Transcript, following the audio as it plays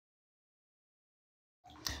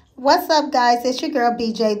What's up, guys? It's your girl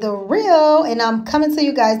BJ The Real, and I'm coming to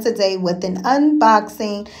you guys today with an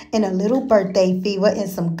unboxing and a little birthday fever and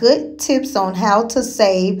some good tips on how to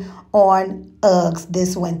save on Uggs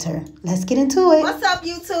this winter. Let's get into it. What's up,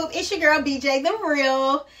 YouTube? It's your girl BJ The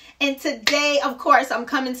Real, and today, of course, I'm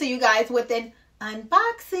coming to you guys with an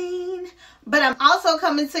unboxing, but I'm also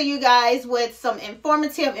coming to you guys with some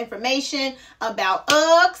informative information about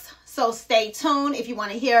Uggs. So stay tuned if you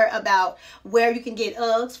want to hear about where you can get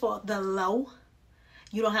Uggs for the low.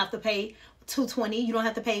 You don't have to pay $220. You don't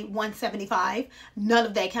have to pay $175. None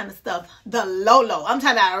of that kind of stuff. The low. I'm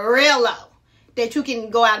talking about real low. That you can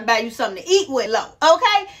go out and buy you something to eat with low.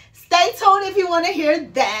 Okay? Stay tuned if you want to hear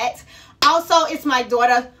that. Also, it's my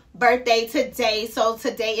daughter's birthday today. So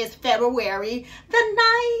today is February the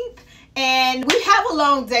 9th. And we have a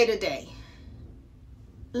long day today.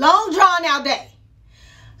 Long drawn out day.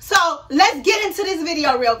 So let's get into this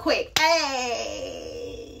video real quick. Hey.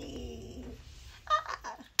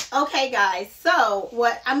 Okay, guys. So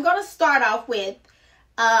what I'm going to start off with,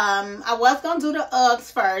 I was going to do the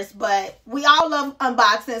Uggs first, but we all love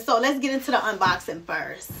unboxing. So let's get into the unboxing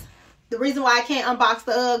first. The reason why I can't unbox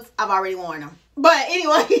the Uggs, I've already worn them. But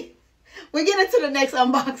anyway, we get into the next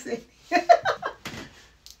unboxing.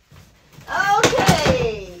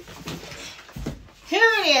 Okay. Here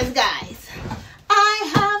it is, guys.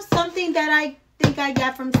 I have something that I think I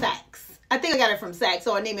got from Saks. I think I got it from Saks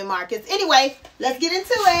or Neiman Marcus. Anyway, let's get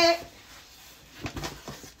into it.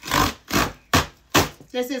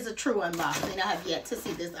 This is a true unboxing. I have yet to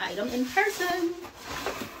see this item in person.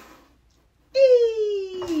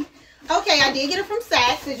 Eee. Okay, I did get it from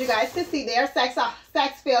Saks, as you guys can see there. Saks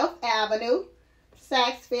Fifth Avenue.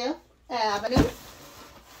 Saks Fifth Avenue.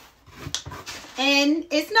 And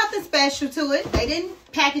it's nothing special to it. They didn't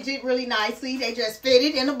package it really nicely. They just fit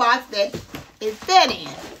it in a box that it fit in.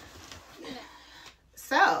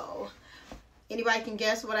 So, anybody can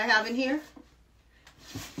guess what I have in here?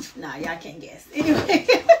 Nah, y'all can't guess. Anyway,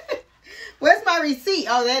 where's my receipt?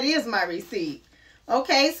 Oh, that is my receipt.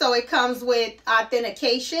 Okay, so it comes with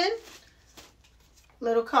authentication,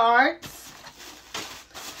 little cards,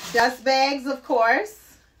 dust bags, of course.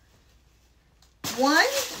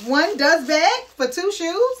 One dust bag for 2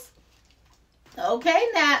 shoes. Okay,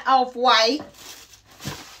 now Off-White.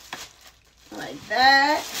 Like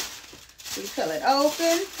that. We pull it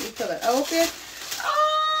open.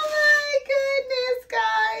 Oh my goodness,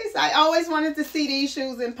 guys. I always wanted to see these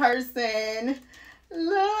shoes in person.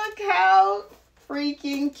 Look how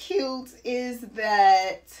freaking cute is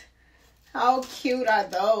that. How cute are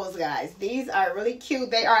those, guys? These are really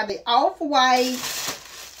cute. They are the Off-White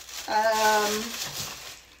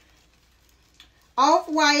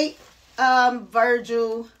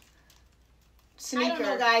Virgil sneaker. I don't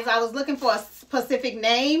know, guys. I was looking for a specific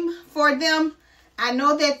name for them. I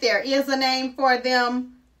know that there is a name for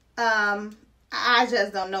them. I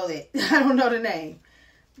just don't know that. I don't know the name.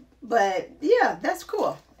 But yeah, that's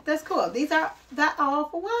cool. That's cool. These are the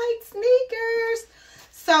Off-White sneakers.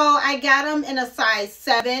 So I got them in a size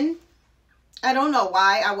 7. I don't know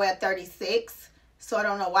why I wear 36. So I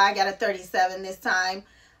don't know why I got a 37 this time.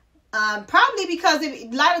 Probably because a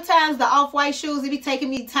lot of times the Off-White shoes, it be taking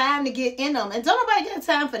me time to get in them. And don't nobody get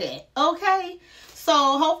time for that. Okay? So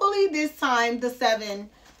hopefully this time, the 7,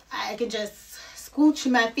 I can just scooch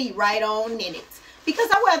my feet right on in it. Because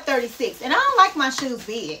I wear 36. And I don't like my shoes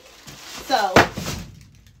big. So,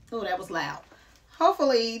 oh, that was loud.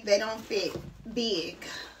 Hopefully they don't fit big.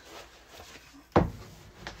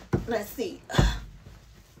 Let's see.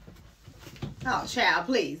 Oh, child,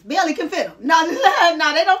 please. Barely can fit them. No,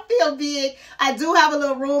 they don't feel big. I do have a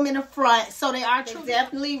little room in the front, so they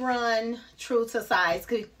definitely run true to size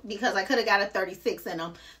because I could have got a 36 in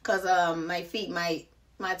them because my feet, my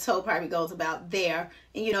toe probably goes about there.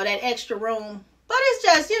 And, you know, that extra room. But it's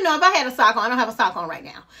just, you know, if I had a sock on, I don't have a sock on right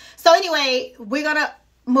now. So, anyway, we're going to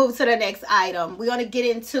move to the next item. We're going to get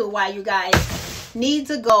into why you guys need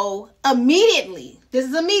to go immediately. This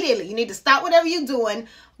is immediately. You need to stop whatever you're doing.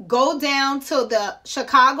 Go down to the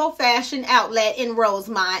Chicago Fashion Outlet in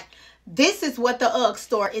Rosemont. This is what the Ugg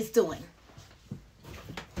store is doing.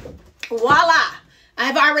 Voila.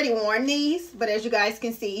 I've already worn these, but as you guys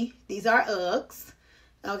can see, these are Uggs.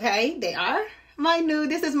 Okay, they are my new.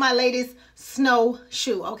 This is my latest snow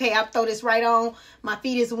shoe. Okay, I'll throw this right on. My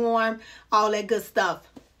feet is warm. All that good stuff.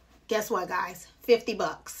 Guess what, guys? 50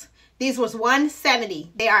 bucks. These was $170.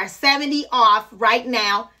 They are 70 off right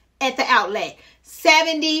now at the outlet.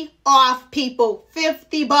 70 off, people.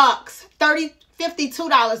 50 bucks.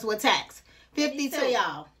 $52 with tax. 52,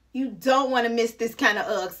 y'all. You don't want to miss this kind of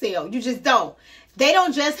Ugg sale. You just don't. They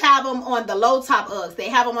don't just have them on the low top Uggs. They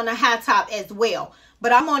have them on the high top as well.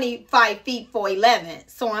 But I'm only 5 feet 4'11",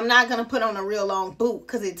 so I'm not going to put on a real long boot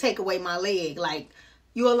because it take away my leg. Like,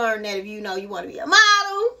 you'll learn that if you know you want to be a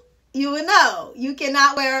model, you will know. You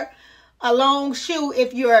cannot wear a long shoe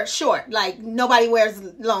if you're short. Like, nobody wears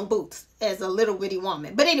long boots as a little bitty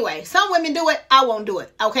woman. But anyway, some women do it. I won't do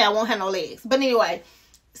it. Okay, I won't have no legs. But anyway,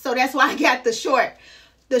 so that's why I got the short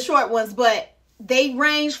ones. But they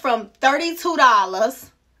range from $32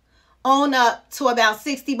 on up to about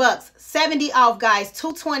 $60. 70 off, guys.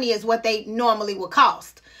 $220 is what they normally would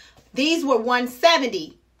cost. These were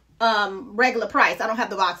 $170 regular price. I don't have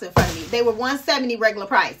the box in front of me. They were $170 regular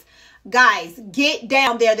price. Guys, get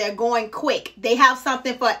down there. They're going quick. They have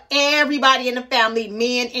something for everybody in the family,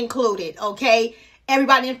 men included, okay?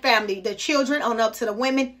 Everybody in the family, the children on up to the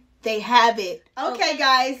women, they have it. Okay,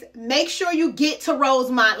 guys, make sure you get to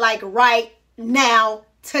Rosemont like right now,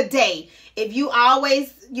 today. If you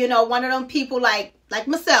always, you know, one of them people like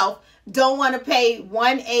myself, don't want to pay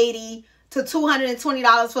 $180 to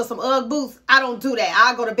 $220 for some Ugg boots, I don't do that.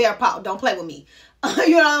 I'll go to Bear Paw. Don't play with me.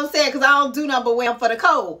 You know what I'm saying? Because I don't do nothing but wear them for the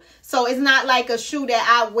cold. So it's not like a shoe that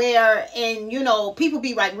I wear and, you know, people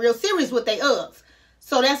be like real serious with their Uggs.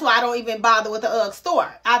 So that's why I don't even bother with the Ugg store.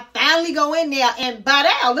 I finally go in there and buy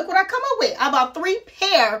that. Look what I come up with. I bought three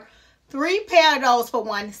pair of those for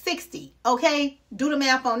 $160. Okay? Do the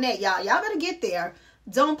math on that, y'all. Y'all better get there.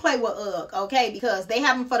 Don't play with Ugg, okay? Because they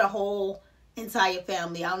have them for the whole entire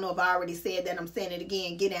family. I don't know if I already said that. I'm saying it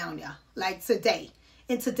again. Get down there. Like today.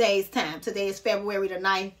 In today's time. Today is February the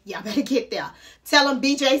 9th. Y'all better get there. Tell them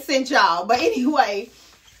BJ sent y'all. But anyway,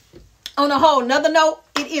 on a whole nother note,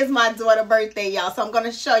 it is my daughter's birthday, y'all. So I'm going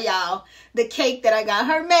to show y'all the cake that I got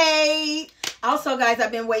her made. Also, guys,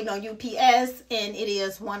 I've been waiting on UPS. And it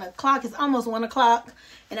is 1 o'clock. It's almost 1 o'clock.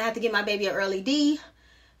 And I have to get my baby an early D.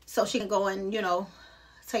 So she can go and, you know,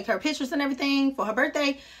 take her pictures and everything for her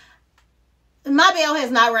birthday. My bell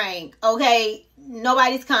has not rang, okay?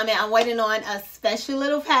 Nobody's coming. I'm waiting on a special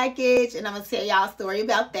little package, and I'm going to tell y'all a story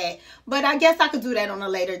about that. But I guess I could do that on a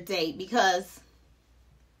later date because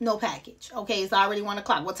no package. Okay, it's already 1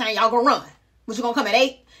 o'clock. What time y'all going to run? What, you going to come at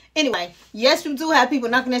 8? Anyway, yes, you do have people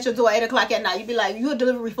knocking at your door at 8 o'clock at night. You be like, you a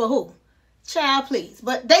delivery for who? Child, please.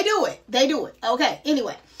 But they do it. They do it. Okay,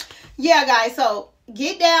 anyway. Yeah, guys, so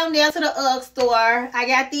get down there to the Ugg store. I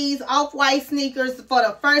got these off-white sneakers for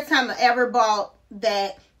the first time I ever bought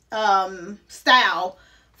that style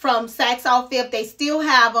from Saks Off Fifth. They still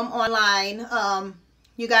have them online.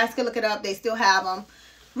 You guys can look it up. They still have them.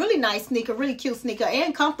 Really nice sneaker, really cute sneaker,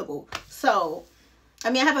 and comfortable. So, I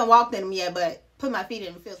mean, I haven't walked in them yet, but put my feet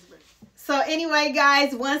in them feels great. So anyway,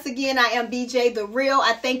 guys, once again, I am BJ The Real.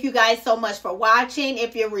 I thank you guys so much for watching.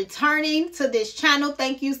 If you're returning to this channel,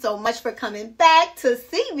 thank you so much for coming back to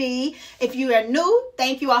see me. If you are new,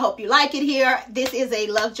 thank you. I hope you like it here. This is a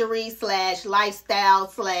luxury / lifestyle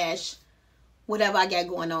 / whatever I got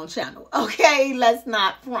going on channel. Okay, let's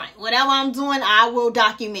not front. Whatever I'm doing, I will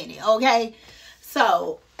document it. Okay,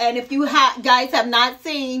 so, and if you guys have not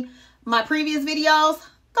seen my previous videos,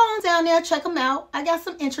 go on down there, check them out. I got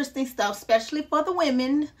some interesting stuff, especially for the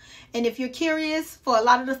women. And if you're curious for a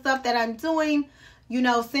lot of the stuff that I'm doing, you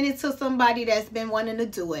know, send it to somebody that's been wanting to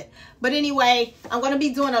do it. But anyway, I'm going to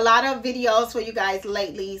be doing a lot of videos for you guys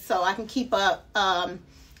lately so I can keep up,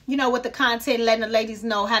 you know, with the content, letting the ladies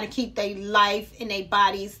know how to keep their life and their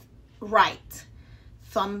bodies right.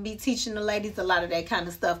 So I'm going to be teaching the ladies a lot of that kind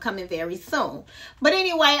of stuff coming very soon. But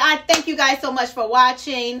anyway, I thank you guys so much for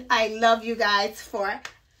watching. I love you guys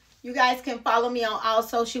You guys can follow me on all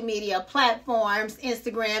social media platforms.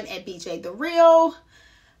 Instagram at BJ The Real.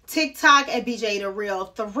 TikTok at BJ The Real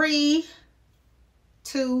 3.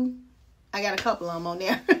 2. I got a couple of them on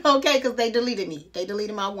there. Okay, because they deleted me. They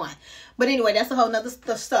deleted my one. But anyway, that's a whole nother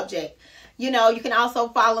subject. You know, you can also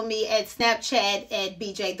follow me at Snapchat at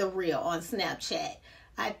BJ The Real on Snapchat.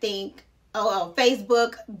 I think...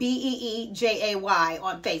 Facebook, BEEJAY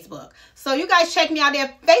on Facebook. So you guys check me out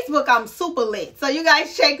there. Facebook, I'm super lit. So you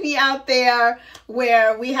guys check me out there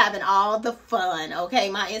where we having all the fun. Okay,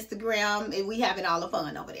 my Instagram, we having all the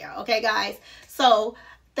fun over there. Okay, guys. So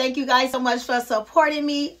thank you guys so much for supporting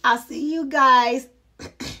me. I'll see you guys.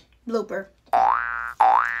 Blooper.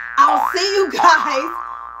 I'll see you guys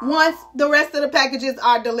once the rest of the packages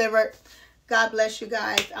are delivered. God bless you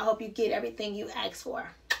guys. I hope you get everything you asked for.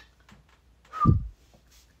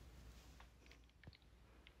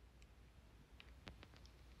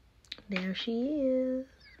 There she is.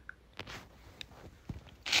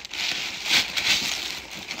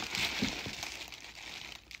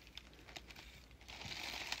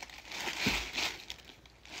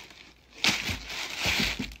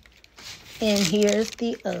 And here's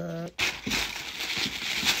the UGG.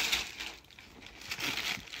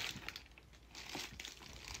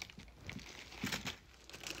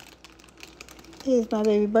 Here's my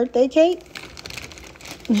baby birthday cake.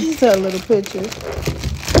 It's a little picture.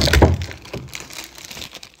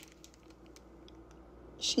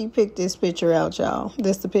 She picked this picture out, y'all.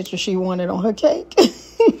 This is the picture she wanted on her cake.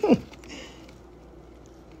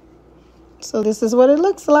 So this is what it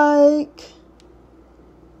looks like.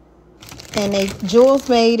 And Jules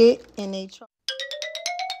made it, and they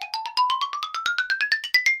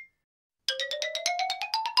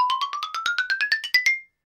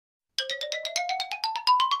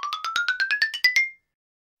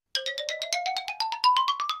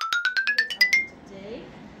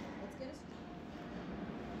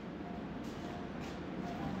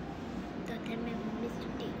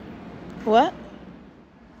What?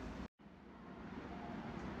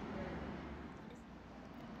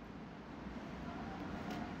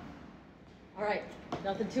 All right,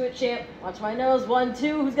 nothing to it, champ. Watch my nose. 1,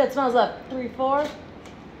 2. Who's got smiles left? 3, 4.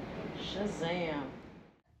 Shazam.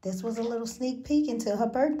 This was a little sneak peek into her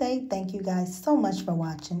birthday. Thank you guys so much for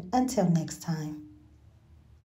watching. Until next time.